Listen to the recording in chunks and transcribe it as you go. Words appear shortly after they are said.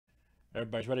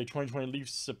Everybody's ready. 2020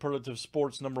 Leafs Superlative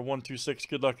Sports number 126.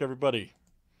 Good luck, everybody.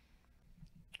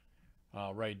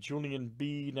 All right, Julian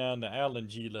B down to Alan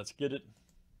G. Let's get it.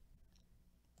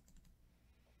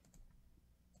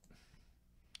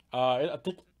 I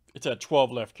think it's at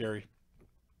 12 left, Gary.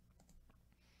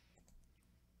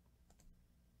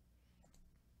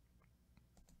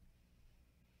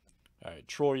 All right,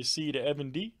 Troy C to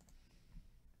Evan D.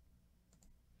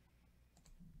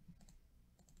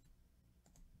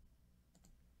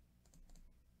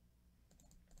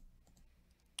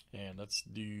 And let's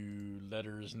do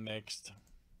letters next.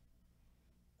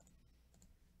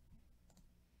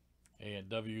 A and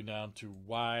W down to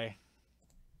Y.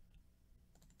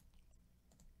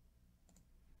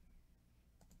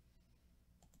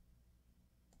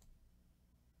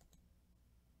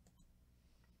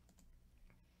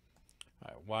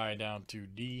 All right, Y down to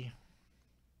D.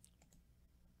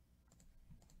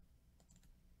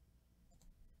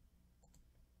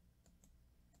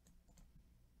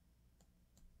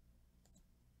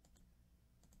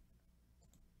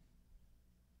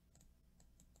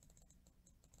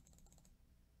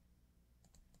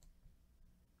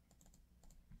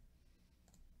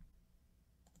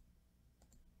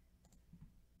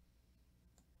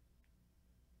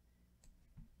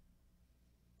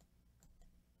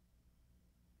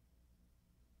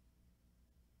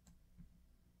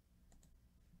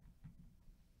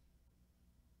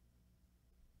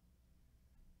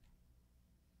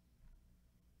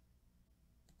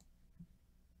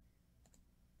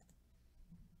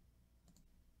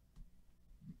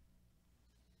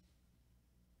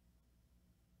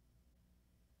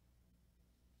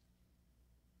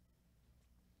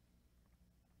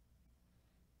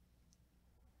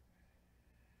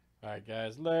 All right,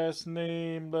 guys. Last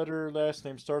name, letter, last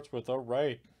name starts with a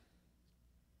right.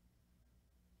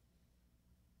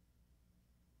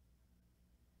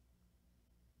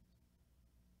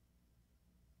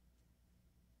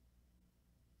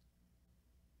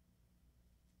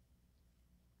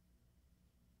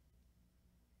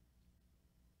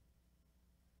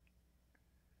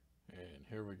 And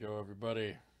here we go,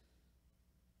 everybody.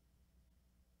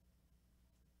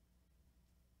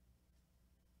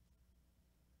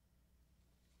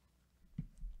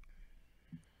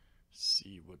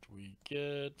 See what we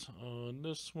get on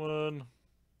this one.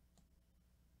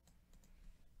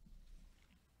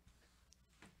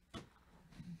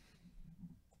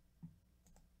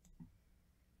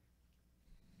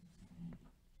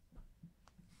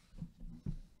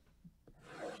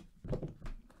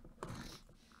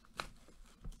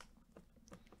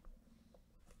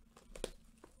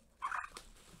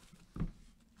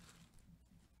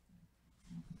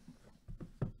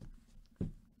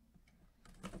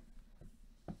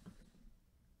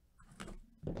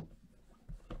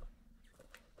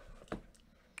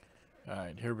 All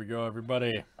right, here we go,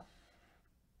 everybody.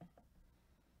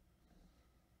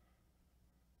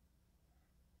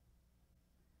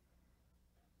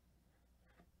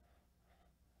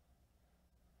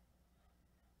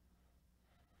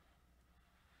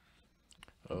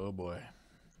 Oh boy.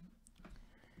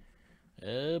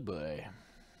 Oh boy.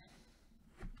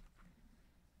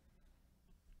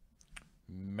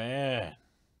 Man,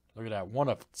 look at that. 1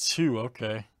 of 2.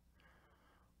 Okay.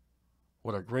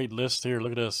 What a great list here.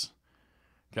 Look at this.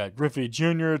 Got Griffey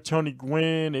Jr., Tony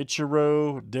Gwynn,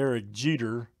 Ichiro, Derek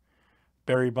Jeter,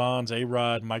 Barry Bonds,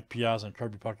 A-Rod, Mike Piazza, and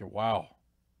Kirby Puckett. Wow.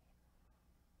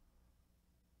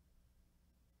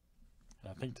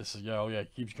 And I think this is, yeah,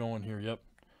 it keeps going here. Yep.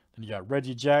 Then you got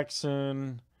Reggie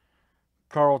Jackson,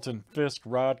 Carlton Fisk,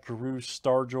 Rod Carew,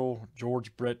 Stargell,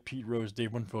 George Brett, Pete Rose,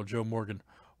 Dave Winfield, Joe Morgan.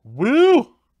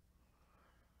 Woo!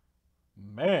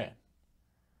 Man.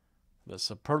 The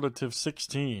Superlative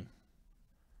 16.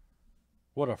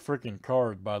 What a freaking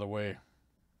card, by the way.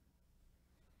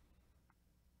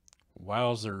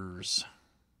 Wowzers.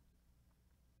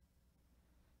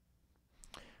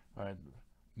 All right.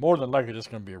 More than likely, it's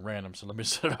going to be a random, so let me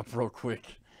set it up real quick.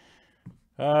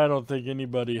 I don't think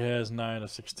anybody has 9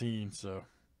 of 16, so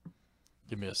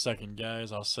give me a second,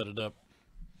 guys. I'll set it up.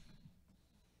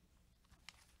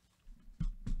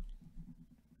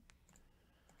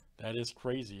 That is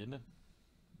crazy, isn't it?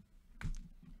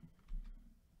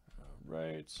 All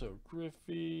right, so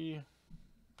Griffey.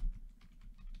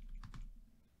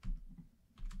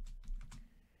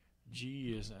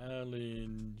 G is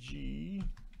Alan G.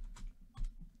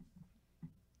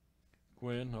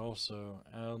 Gwynn, also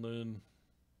Alan.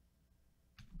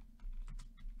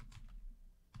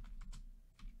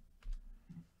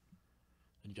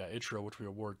 And you got Ichiro, which we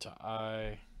award to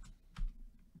I.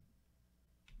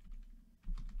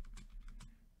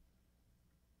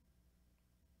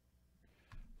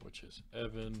 which is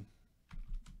Evan.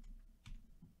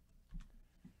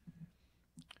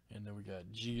 And then we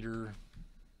got Jeter,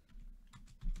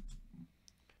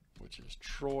 which is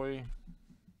Troy.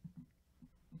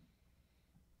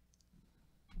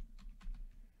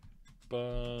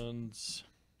 Buns.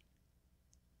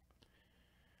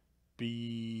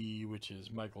 B, which is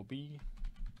Michael B.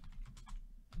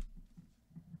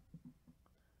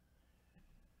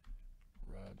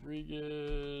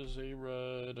 Rodriguez,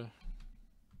 A-Rod,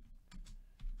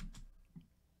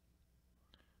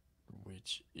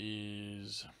 which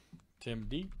is Tim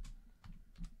D.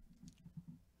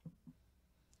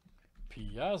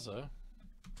 Piazza,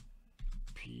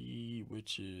 P,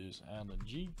 which is Alan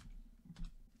G.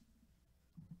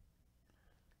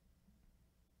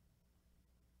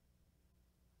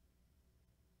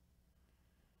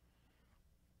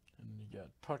 And you got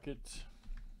Puckett,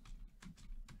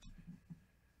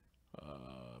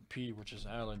 P, which is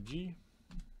Alan G.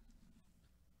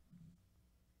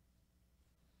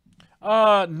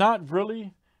 Not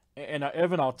really. And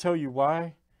Evan, I'll tell you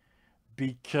why.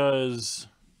 Because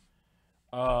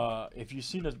if you've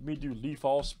seen me do Leaf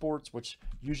All Sports, which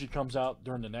usually comes out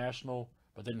during the National,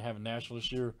 but didn't have a National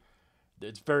this year,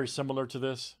 it's very similar to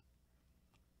this.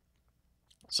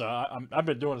 So I've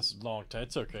been doing this a long time.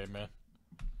 It's okay, man.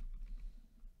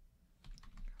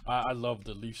 I love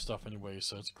the Leaf stuff anyway,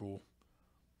 so it's cool.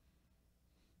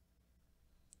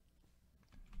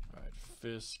 Alright,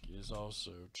 Fisk is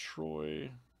also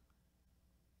Troy.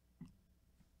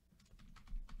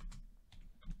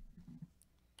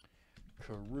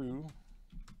 Carew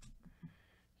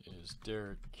is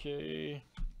Derek K.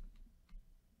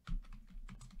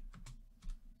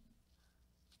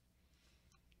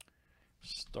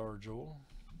 Stargell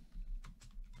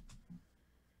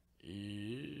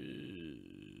is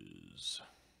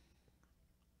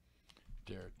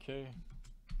Derek K.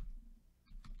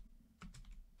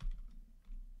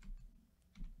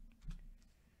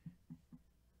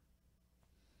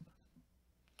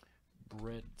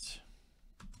 Brett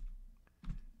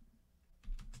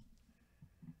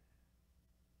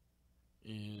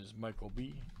is Michael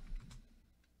B.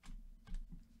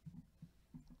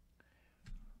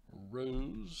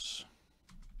 Rose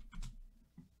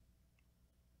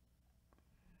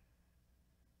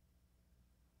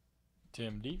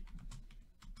Tim D.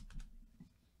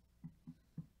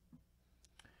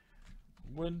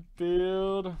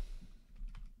 Winfield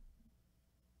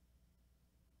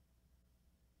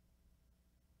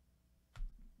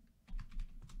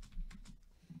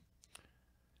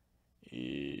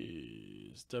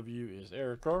is W is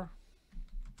Eric R.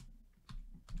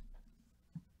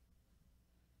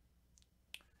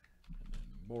 And then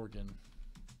Morgan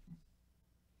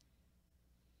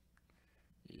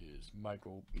is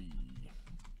Michael B.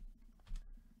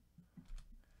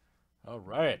 All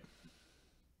right.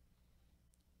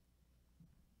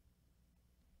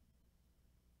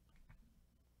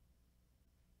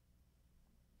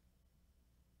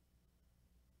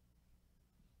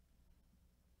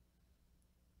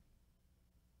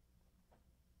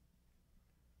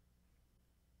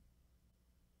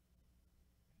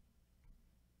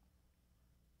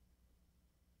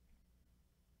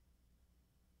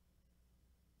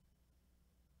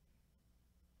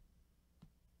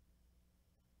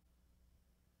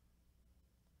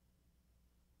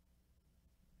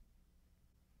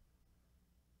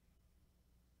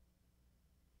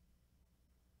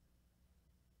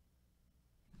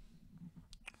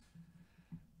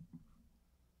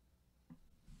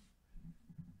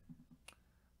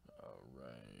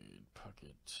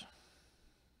 Puckett.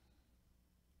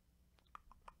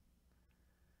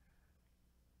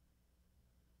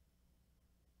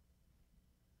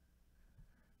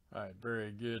 All right,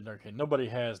 very good. Okay, nobody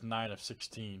has 9 of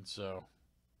 16, so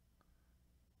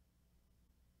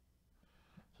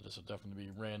this will definitely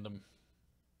be random.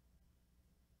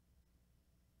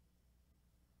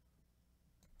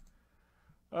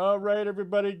 All right,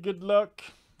 everybody, good luck.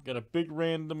 Got a big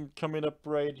random coming up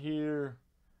right here.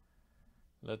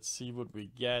 Let's see what we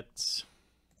get. This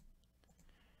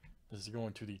is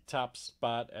going to the top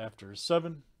spot after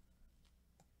 7.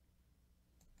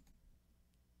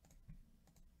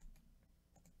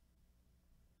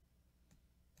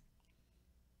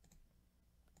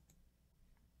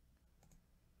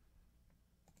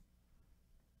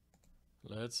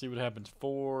 Let's see what happens.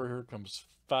 4. Here comes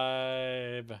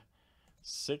 5,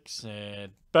 6,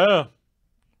 and boom.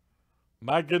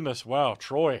 My goodness. Wow.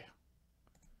 Troy.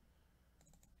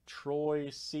 Troy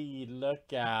C.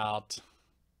 Look out.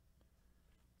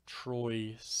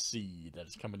 Troy C. That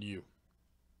is coming to you.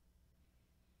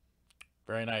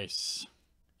 Very nice.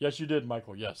 Yes, you did,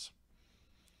 Michael. Yes.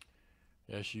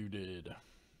 Yes, you did.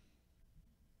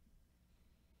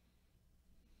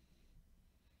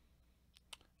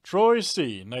 Troy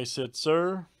C. Nice hit,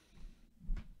 sir.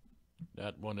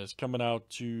 That one is coming out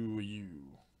to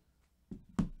you.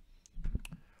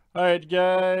 Alright,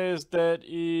 guys. That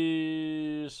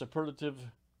is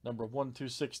Superlative number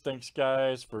 126. Thanks,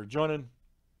 guys, for joining.